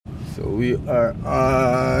So we are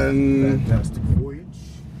on Fantastic Voyage.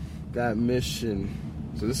 that mission.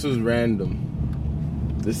 So this was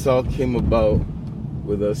random. This all came about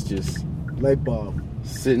with us just Light bulb.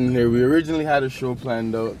 sitting there. We originally had a show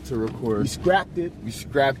planned out to record. We scrapped it. We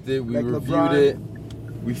scrapped it. We Like reviewed LeBron. it.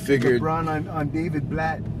 We figured. LeBron on David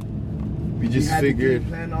Blatt. We just had figured. the game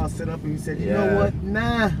plan all set up, and he said, "You Yeah. know what?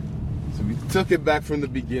 Nah." So we took it back from the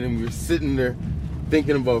beginning. We were sitting there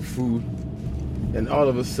thinking about food, and all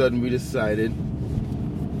of a sudden we decided,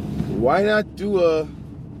 why not do a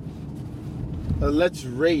let's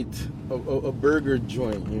rate a burger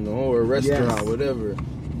joint, you know, or a restaurant, Yes. whatever.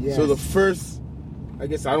 Yes. So the first, I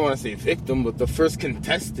guess I don't want to say victim, but the first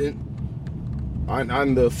contestant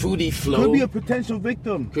on the foodie flow Could be a potential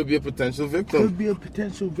victim. could be a potential victim. Could be a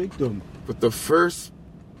potential victim. But the first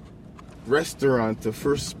restaurant, the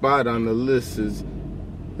first spot on the list is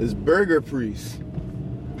Burger Priest.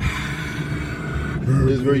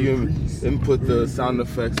 This is where you input the sound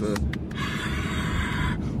effects.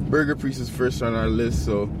 Burger Priest is first on our list,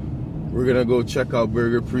 so we're gonna go check out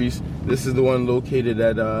Burger Priest. This is the one located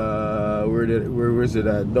at where is it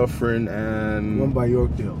at? Dufferin and One by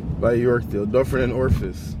Yorkdale. by Yorkdale, Dufferin and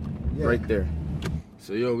Orphis, Yeah. right there.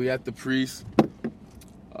 So we at the Priest.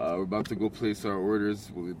 We're about to go place our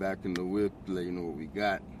orders. We'll be back in the whip, let you know what we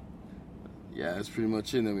got. Yeah, that's pretty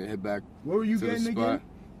much it. Then we head back What were you to the getting spot. again?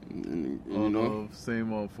 And Oh, you know, no,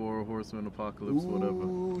 same old Four Horsemen Apocalypse, whatever.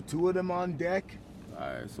 Ooh, two of them on deck.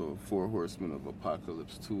 alright. So 4 Horsemen of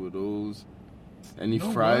Apocalypse, 2 of those. Any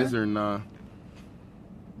No, fries what? or nah?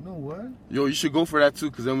 You know what? Yo, you should go for that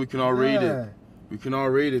too, cause then we can all rate Yeah. it. We can all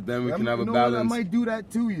rate it. Then we can have a You know what? I balance. might do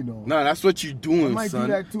that too, you know. Nah, that's what you're I doing, might son.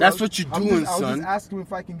 do that too. That's what you're doing, I was son. just asking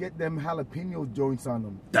if I can get them jalapeno joints on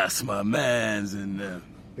them. That's my man's in there.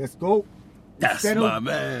 Let's go. That's settled. my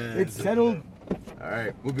man. It's settled. All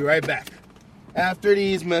right, we'll be right back. After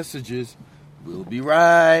these messages, we'll be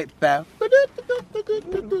right back.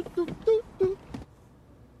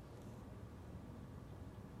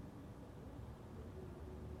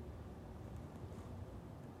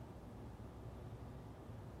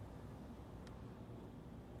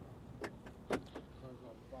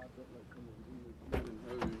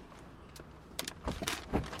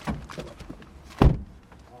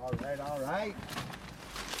 All right.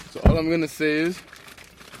 So all I'm gonna say is,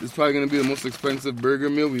 this is probably gonna be the most expensive burger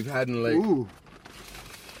meal we've had in Ooh,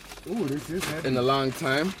 this is heavy. in a long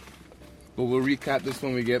time. But we'll recap this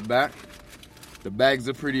when we get back. The bags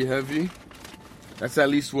are pretty heavy. That's at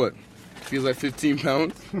least what? Feels like 15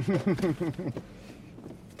 pounds.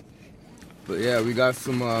 But yeah, we got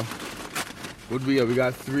some, what do we got? We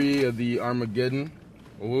got 3 of the Armageddon.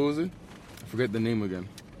 Or what was it? I forget the name again.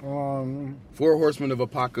 4 Horsemen of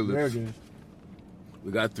Apocalypse. There it is.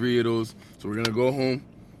 We got 3 of those. So we're gonna go home,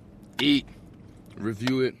 eat,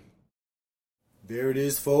 review it. There it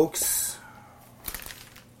is, folks.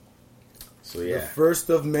 So The yeah, first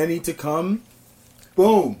of many to come.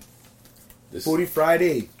 Boom. this 40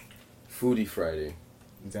 Friday. Foodie Friday.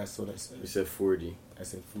 That's what I said. You said 40. I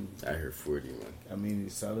said food. I heard 40, man. I mean,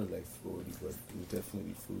 it sounded like 40, but it was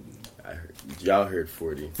definitely foodie. I heard y'all heard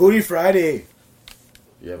 40. 40 Friday.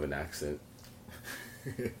 You have an accent.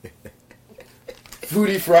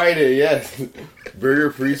 Foodie Friday, yes.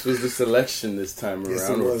 Burger Priest was the selection this time Yes,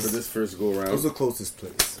 around, it or was. for this first go That was round. the closest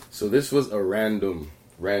place. So this was a random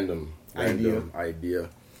Idea. idea.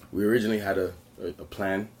 We originally had a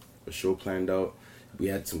plan, a show planned out. We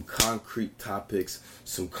had some concrete topics,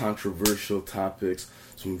 some controversial topics,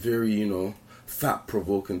 some very,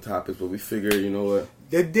 thought-provoking topics. But we figured, you know what?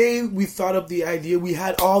 The day we thought of the idea, we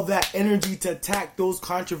had all that energy to attack those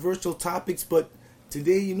controversial topics, but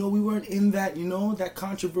today, we weren't in that, that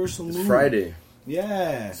controversial It's mood. Friday.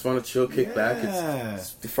 Yeah. Just want to chill, kick back. Yeah.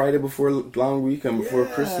 It's the Friday before a long weekend, before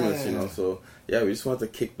Yeah. Christmas, So, yeah, we just want to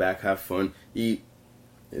kick back, have fun, eat,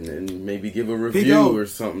 and then maybe give a out. review or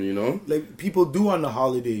something, Like people do on the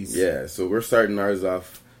holidays. Yeah, so we're starting ours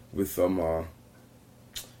off with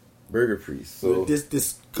Burger Priest. So, With this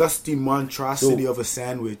disgusting monstrosity of a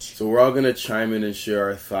sandwich. so we're all going to chime in and share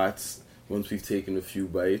our thoughts once we've taken a few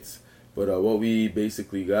bites. But what we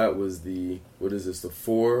basically got was the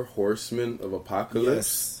 4 Horsemen of Apocalypse,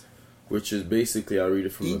 Yes. which is basically, I'll read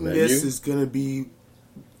it from Eating the menu. this is gonna be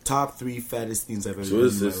top 3 fattest things I've ever So done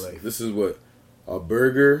this in is my life. this is what a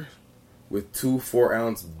burger with 2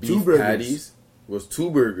 4-ounce beef 2 burgers. patties was 2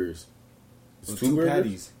 burgers. It's With 2 burgers?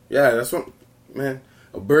 patties. Yeah, that's what man.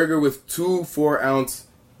 A burger with 2 4-ounce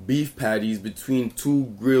beef patties between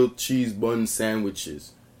 2 grilled cheese bun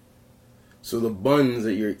sandwiches. So the buns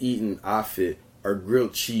that you're eating off it are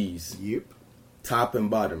grilled cheese, Yep. top and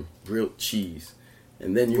bottom grilled cheese,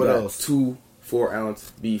 and then you What got else? 2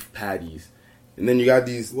 4-ounce beef patties. And then you got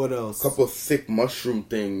these What else? couple thick mushroom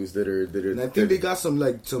things that are. And I think they got some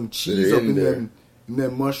cheese up in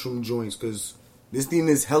them mushroom joints, because this thing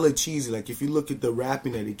is hella cheesy. Like if you look at the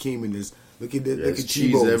wrapping that it came in, this look at cheese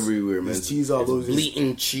T-bones. everywhere, man. There's cheese all over.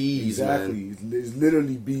 Bleeding cheese, exactly. man. It's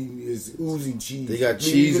literally it's oozing cheese. They got I mean,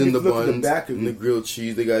 cheese even in if the you look at buns, back of in the it. grilled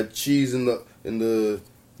cheese. They got cheese in the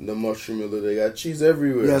mushroom. They got cheese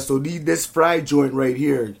everywhere. Yeah, so this fried joint right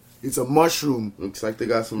here, it's a mushroom Looks like they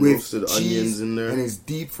got some with roasted cheese, onions in there. and it's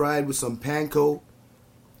deep fried with some panko.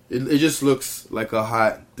 It just looks like a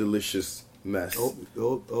hot, delicious mess.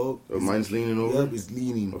 Oh, Mine's leaning over. Yep, it's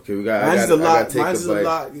leaning. Okay, I Mine's gotta take Mine's a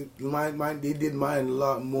bite. Mine, they did mine a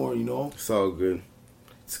lot more, you know. It's all good.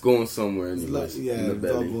 It's going somewhere It's anyways, like, yeah, in the it's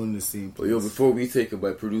all belly. going the same But place. yo, before we take a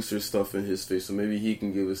bite, producer stuff in his face, so maybe he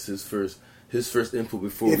can give us his first input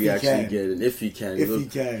before If we he actually can. get it. If he can. If he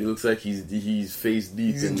can. He looks like he's face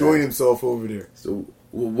deep He's in enjoying that. himself over there. So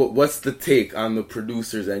what's the take on the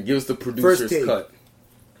producers? And give us the producer's take. cut.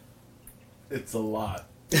 It's a lot.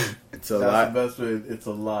 It's a That's lot. the best way. It's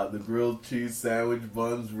a lot. The grilled cheese sandwich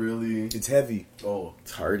buns really. It's heavy. Oh,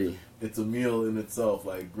 It's hearty. it's a meal in itself.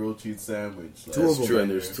 Like grilled cheese sandwich. Like, Two of That's them true, right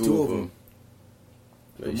and there's there. two Two of of them.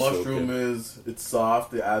 The mushroom it's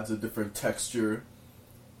soft. It adds a different texture.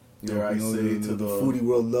 Dare I say to the foodie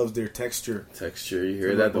world loves their texture. texture. You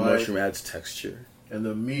hear To that? the The bite. mushroom adds texture. and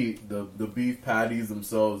the meat, the beef patties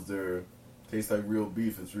themselves, they're taste like real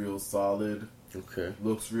beef. It's real solid. Okay.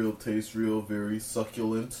 Looks real, tastes real, very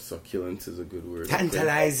succulent. Succulent is a good word.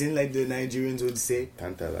 Tantalizing, like the Nigerians would say.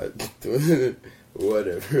 Tantalizing.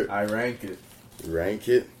 Whatever. I rank it. Rank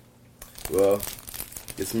it. Well,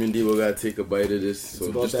 guess me and Debo gotta take a bite of this. So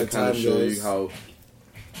about just to that kind of time, show guys. you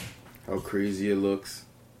how crazy it looks.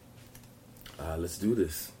 Let's do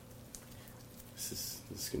this. This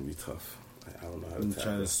is gonna be tough. I don't know how to I'm tackle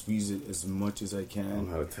trying to this. squeeze it as much as I I don't can.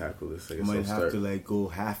 know how to tackle this. I I guess might I'll have start. to like go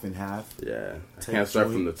half and half. Yeah, I Take can't start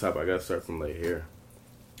joint. from the top. I gotta start from like here.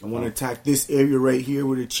 I want to attack this area right here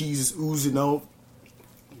where the cheese is oozing out.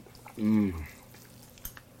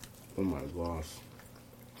 Oh my gosh.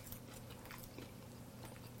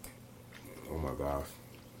 Oh my gosh.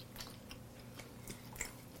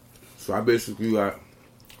 So I basically got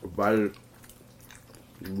a bite of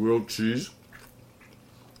grilled cheese,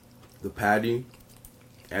 the patty,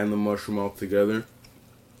 and the mushroom all together.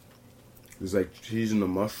 There's like cheese in the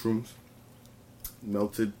mushrooms.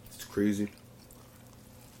 Melted. It's crazy.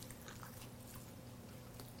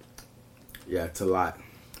 Yeah, it's a lot.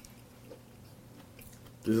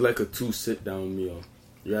 This is like a 2 sit-down meal.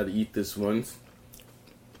 You gotta eat this once,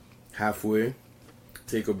 halfway,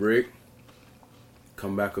 take a break,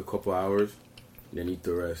 come back a couple hours, then eat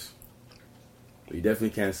the rest. But you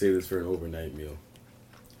definitely can't save this for an overnight meal.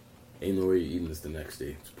 Ain't no way you're eating this the next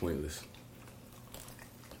day. It's pointless.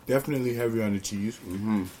 Definitely heavy on the cheese.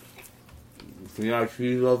 If you're not a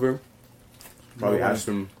cheese lover, probably Might wanna- ask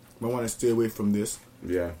them, I want to stay away from this.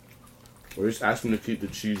 yeah. Or just ask them to keep the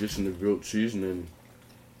cheese just in the grilled cheese and then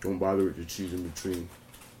don't bother with the cheese in between.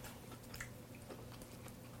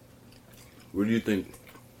 What do you think,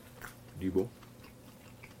 Debo?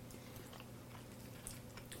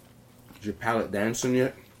 Is your palate dancing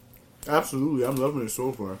yet? Absolutely, I'm loving it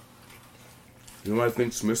so far. You know what I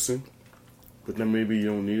think's missing? But then maybe you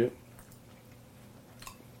don't need it?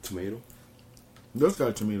 Tomato? This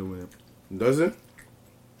got tomato in it. Does it?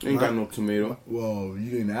 Ain't got Right. no tomato. Whoa, you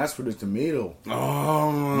didn't ask for the tomato. You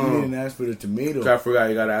Oh, didn't ask for the tomato. I forgot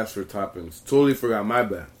you gotta ask for toppings. Totally forgot. My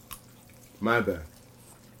bad. My bad.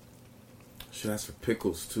 Should ask for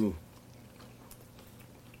pickles too.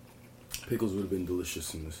 Pickles would have been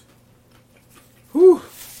delicious in this. Whew.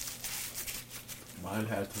 Mine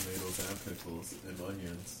had tomatoes and pickles and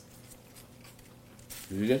onions.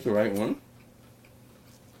 Did you get the right one?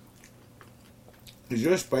 Is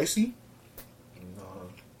yours spicy?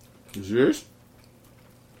 Nah. Is yours?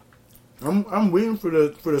 I'm waiting for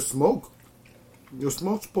the smoke. Your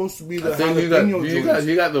smoke's supposed to be the I think jalapeno joints.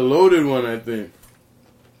 he got the loaded one. I think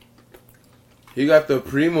he got the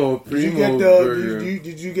primo Did you get burger.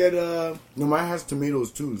 did you get no, mine has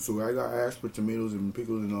tomatoes too, so I asked for tomatoes and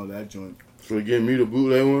pickles and all that joint. So you gave me the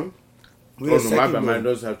bootleg one. We Oh got a no, my second bad. Mine one.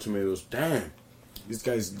 does have tomatoes. Damn. This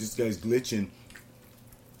guy's glitching.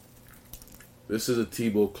 This is a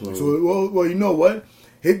Tebow clone. So well, you know what?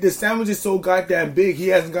 The sandwich is so goddamn big, he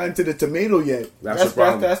hasn't gotten to the tomato yet. That's the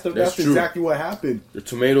problem. That's That's true. exactly what happened. The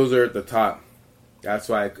tomatoes are at the top. That's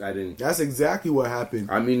why I didn't. That's exactly what happened.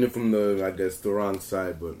 I'm eating it from the, I guess, the wrong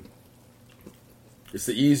side, but it's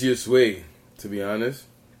the easiest way, to be honest.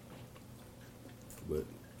 But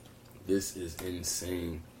this is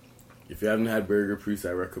insane. If you haven't had Burger Priest,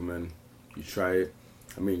 I recommend You try it.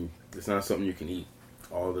 I mean, it's not something you can eat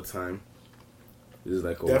all the time. This is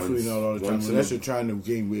like a definitely not all the time unless you're trying to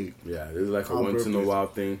gain weight. Yeah, this is like a once in a while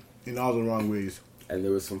thing. In all the wrong ways. And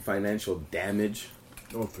there was some financial damage.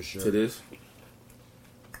 Oh, for sure. To this.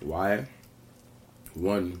 Why?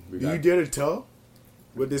 One, you dare to tell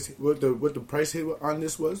what the price hit on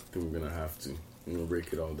this was? I think we're gonna have to. I'm gonna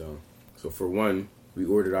break it all down. So for one, we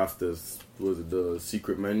ordered off the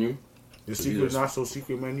secret menu. The secret, not so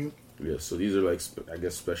secret menu. Yeah, so these are like I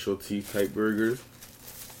guess specialty type burgers.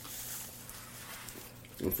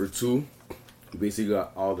 And for two, we basically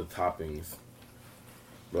got all the toppings.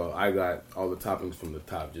 Well, I got all the toppings from the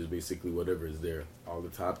top, just basically whatever is there, all the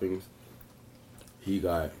toppings. He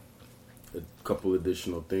got a couple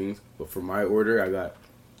additional things, but for my order, I got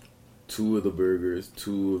 2 of the burgers,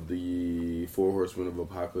 2 of the 4 Horsemen of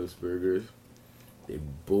Apocalypse burgers. They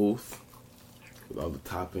both, with all the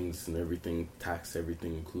toppings and everything, tax,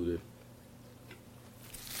 everything included,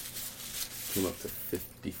 came up to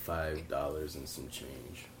 $55 and some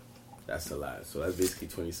change. That's a lot. So that's basically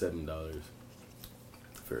 $27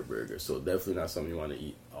 for a burger. So definitely not something you want to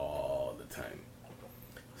eat all the time.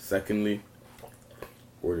 Secondly,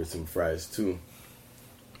 ordered some fries too.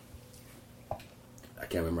 I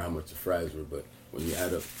can't remember how much the fries were, but when you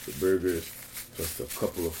add up the burgers plus a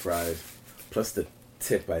couple of fries plus the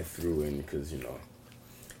tip I threw in because, you know,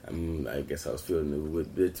 I guess I was feeling a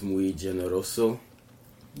bit muy generoso.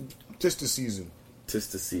 Just the season.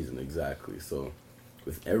 Just the season, exactly. So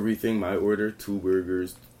with everything, my order, 2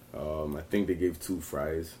 burgers, I think they gave 2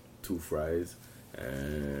 fries,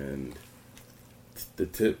 and the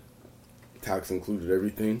tip, tax included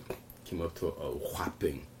everything, came up to a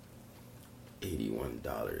whopping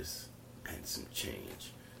 $81 and some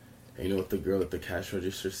change. And you know what the girl at the cash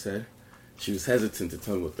register said? She was hesitant to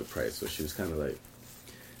tell me what the price was. She was kind of like,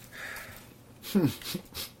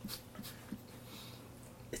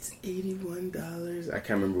 it's $81. I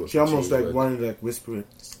can't remember what she almost like wanted to like whisper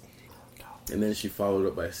it. And then she followed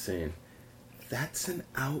up by saying, that's an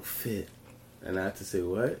outfit. And I had to say,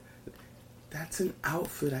 what? That's an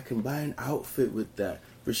outfit. I can buy an outfit with that.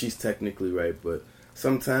 But she's technically right. But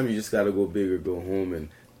sometimes you just got to go big or go home. And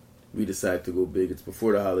we decided to go big. It's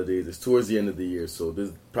before the holidays. It's towards the end of the year. So this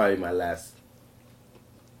is probably my last.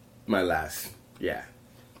 Yeah.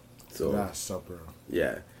 So last supper.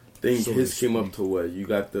 Yeah. Think so his came up to what? You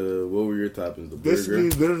got what were your toppings? The burger? This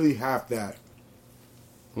is literally half that.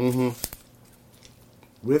 Mm-hmm.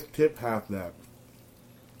 With tip, half that.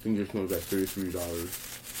 I think this one's like $33.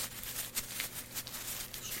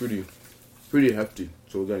 It's pretty hefty.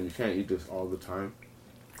 So again, you can't eat this all the time.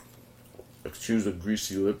 Excuse the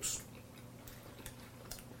greasy lips.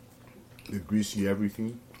 The greasy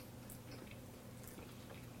everything.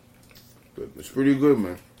 But it's pretty good,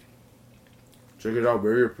 man. Check it out,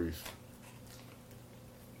 Burger Priest.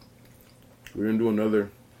 We're gonna do another.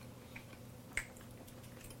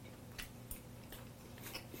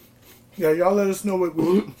 Yeah, y'all let us know what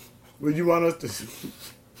you want us to.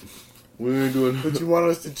 We're gonna do another. What you want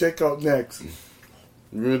us to check out next?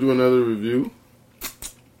 We're gonna do another review.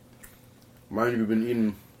 Mind you, we've been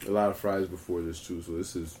eating a lot of fries before this too, so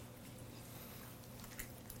this is.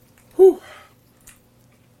 Whew.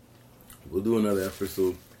 We'll do another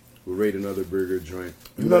episode. We'll rate another burger joint.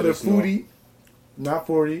 Another foodie, not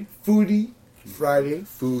 40. Foodie Friday.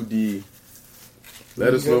 Foodie.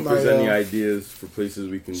 Let us know if there's any ideas for places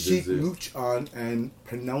we can visit. Chic mooch on and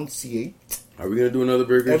pronunciate. Are we gonna do another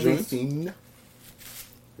burger everything. Joint?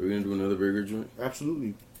 Are we gonna do another burger joint?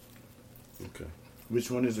 Absolutely. Okay. Which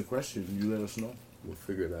one is the question? You let us know. We'll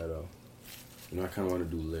figure that out. You know, I kind of want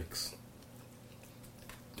to do licks.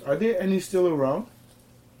 Are there any still around?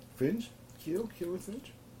 Finch? Killer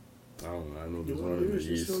Finch? I don't know. I know there's one in the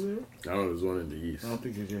east. Still there? I know there's one in the east. I don't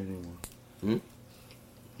think there's there anymore.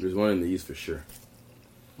 There's one in the east for sure.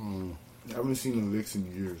 I haven't seen the licks in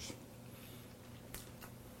years.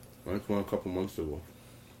 I went to one a couple months ago.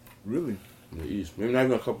 Really? In the east. Maybe not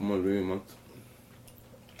even a couple months, maybe a month.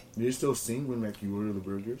 Do you still sing when like you order the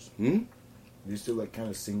burgers? Do you still like kind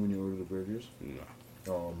of sing when you order the burgers? No.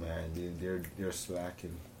 Oh man, they're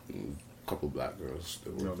slacking. A couple black girls.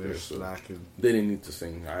 They're slacking. So they didn't need to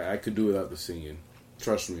sing. I could do without the singing.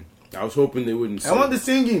 Trust me. I was hoping they wouldn't sing. I want the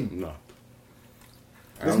singing. No.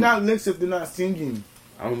 It's not licks if they're not singing.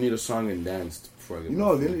 I don't need a song and dance before I get there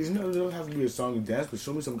don't have to be a song and dance, but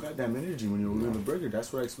show me some goddamn energy when you're ordering the burger.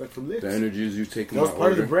 That's what I expect from licks. The energies you take in my order. That was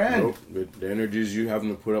part of the brand. Nope. The energies you having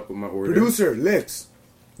to put up with my order. Producer, licks.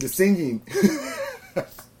 The singing.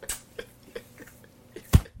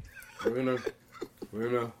 We're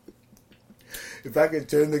gonna. If I could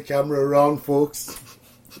turn the camera around, folks.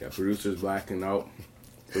 Yeah, producer's blacking out.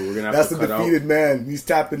 So we're gonna have That's to a cut out. defeated man. He's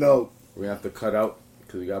tapping out. We're gonna have to cut out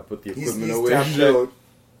because we gotta put the equipment He's away. tapping out.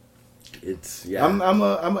 It's yeah.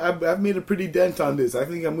 I've made a pretty dent on this. I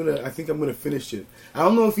think I'm gonna finish it. I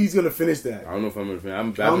don't know if he's gonna finish that. I don't know if I'm gonna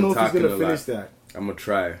finish. I don't know if he's gonna finish that. I'm gonna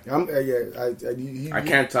try. I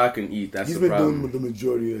can't talk and eat. That's he's the been problem. doing the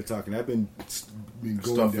majority of the talking. I've been going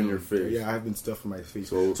Stuff in down. your face. Yeah, I've been stuffing my face.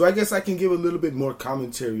 So I guess I can give a little bit more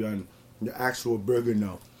commentary on the actual burger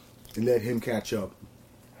now, and let him catch up.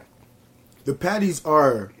 The patties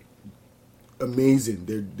are amazing.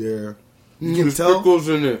 They're you can there's tell. pickles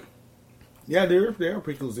in it. Yeah, there are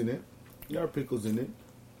pickles in it. There are pickles in it.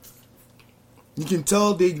 You can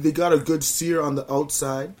tell they got a good sear on the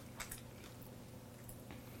outside.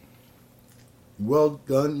 Well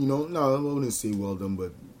done, no, I wouldn't say well done,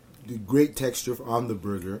 but the great texture on the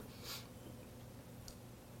burger.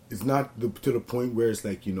 It's not to the point where it's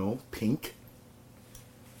like, pink.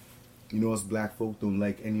 Us black folk don't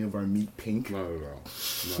like any of our meat pink. Not at all.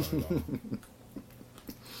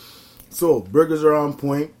 So, burgers are on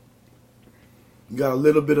point. You got a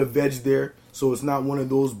little bit of veg there, so it's not one of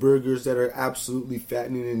those burgers that are absolutely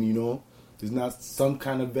fattening and, there's not some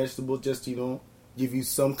kind of vegetable just, give you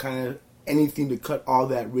some kind of anything to cut all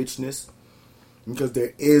that richness, because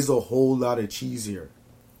there is a whole lot of cheese here.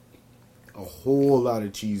 A whole lot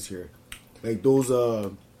of cheese here. Like those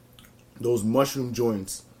mushroom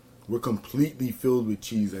joints were completely filled with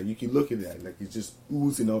cheese. Like you can look at that, like it's just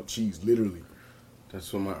oozing out cheese, literally.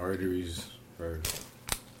 That's what my arteries are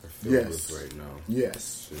filled with right now. Yes.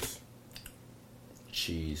 It's just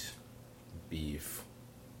cheese, beef,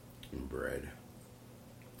 and bread.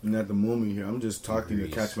 And at the moment here, I'm just talking Grease.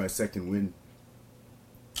 to catch my second wind.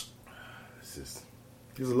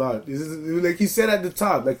 There's a lot. This is like he said at the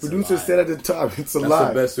top, like producer said at the top. It's a That's lot.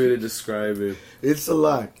 That's the best way to describe it. It's a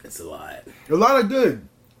lot. It's a lot. A lot of good.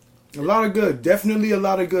 A lot of good. Definitely a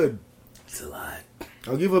lot of good. It's a lot.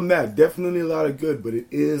 I'll give him that. Definitely a lot of good, but it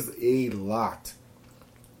is a lot.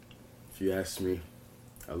 If you ask me,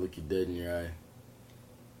 I'll look you dead in your eye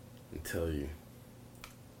and tell you,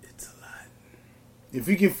 it's a lot. If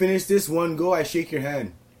you can finish this one go, I shake your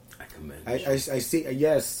hand. I commend you. I say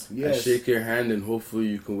yes. I shake your hand and hopefully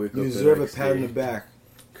you can wake up. You deserve a pat on the back.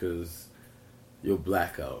 Because you'll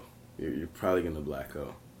black out. You're probably going to black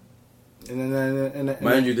out.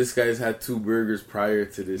 Mind you, this guy's had 2 burgers prior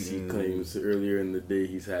to this. He claims earlier in the day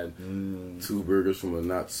he's had 2 burgers from a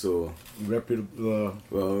not so reputable.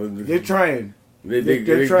 Well, they're trying. They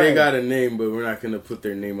got a name, but we're not gonna put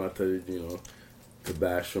their name out to to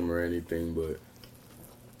bash them or anything. But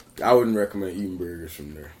I wouldn't recommend eating burgers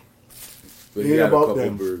from there. But he got a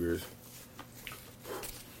couple burgers.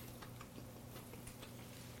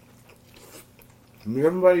 I mean,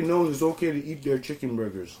 everybody knows it's okay to eat their chicken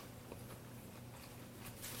burgers.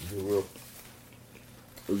 Is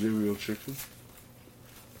it real chicken?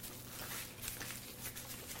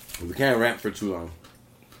 We can't rant for too long.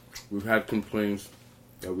 We've had complaints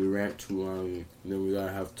that we rant too long, and then we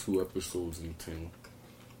gotta have 2 episodes in 10.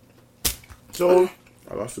 So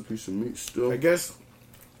I lost a piece of meat still. I guess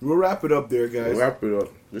we'll wrap it up there, guys. We'll wrap it up.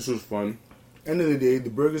 This was fun. End of the day, the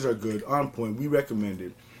burgers are good, on point. We recommend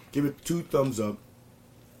it. Give it 2 thumbs up.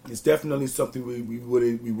 It's definitely something we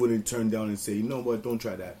wouldn't turn down and say, you know what, don't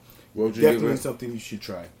try that. Definitely something you should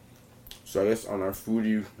try. So I guess on our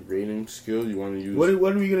foodie rating scale, you want to use... What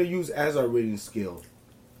are we going to use as our rating scale?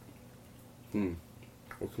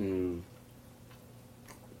 What can we use?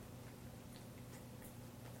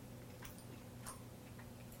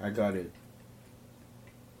 I got it.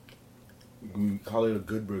 We call it a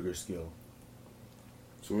good burger scale.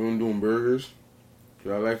 So we're doing burgers?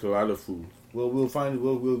 I like a lot of food. Well,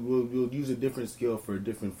 we'll use a different scale for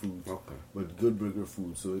different foods. Okay. But good burger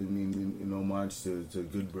food. So in homage to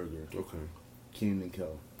Good Burger. Okay. Keenan and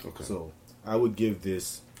Kel. Okay. So I would give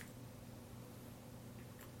this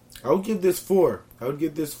 4. I would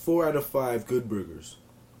give this 4 out of 5 Good Burgers.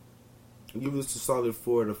 I'll give this a solid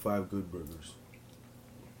 4 out of 5 Good Burgers.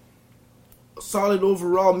 Solid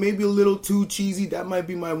overall, maybe a little too cheesy. That might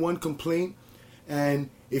be my one complaint. And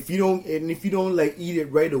if you don't like eat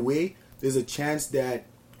it right away, there's a chance that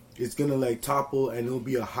it's gonna like topple and it'll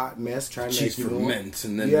be a hot mess trying to ferment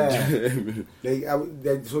and then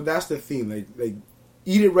so that's the thing. Like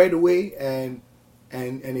eat it right away and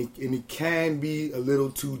it can be a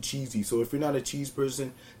little too cheesy. So if you're not a cheese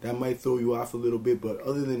person, that might throw you off a little bit. But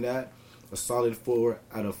other than that, a solid 4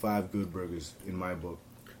 out of 5 Good Burgers in my book.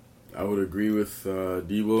 I would agree with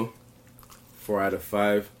Debo. 4 out of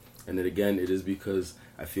 5. And then again, it is because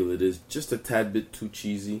I feel it is just a tad bit too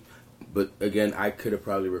cheesy. But again, I could have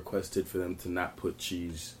probably requested for them to not put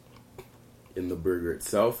cheese in the burger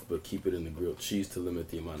itself, but keep it in the grilled cheese to limit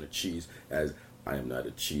the amount of cheese, as I am not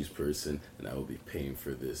a cheese person, and I will be paying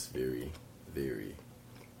for this very, very,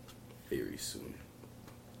 very soon.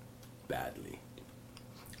 Badly.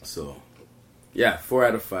 So, yeah, 4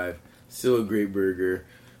 out of 5. Still a great burger.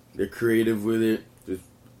 They're creative with it. There's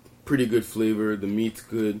pretty good flavor. The meat's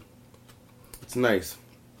good. It's nice.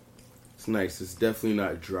 It's nice. It's definitely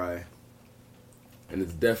not dry. And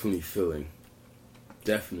it's definitely filling.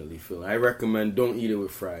 Definitely filling. I recommend don't eat it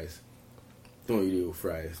with fries. Don't eat it with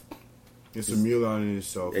fries. It's a meal on in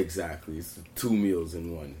itself. Exactly. It's 2 meals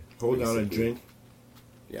in one. Hold down a drink.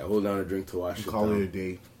 Yeah, hold down a drink to wash it down. Call it a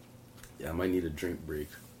day. Yeah, I might need a drink break.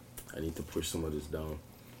 I need to push some of this down.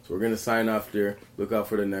 So we're going to sign off there. Look out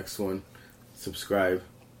for the next one. Subscribe.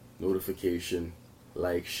 Notification.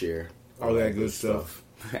 Like, share. All that good stuff.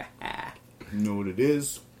 You know what it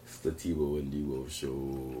is. It's the Tebow and Debo Show.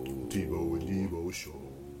 Tebow and Debo Show.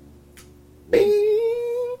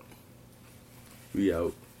 Bing! We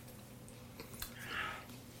out.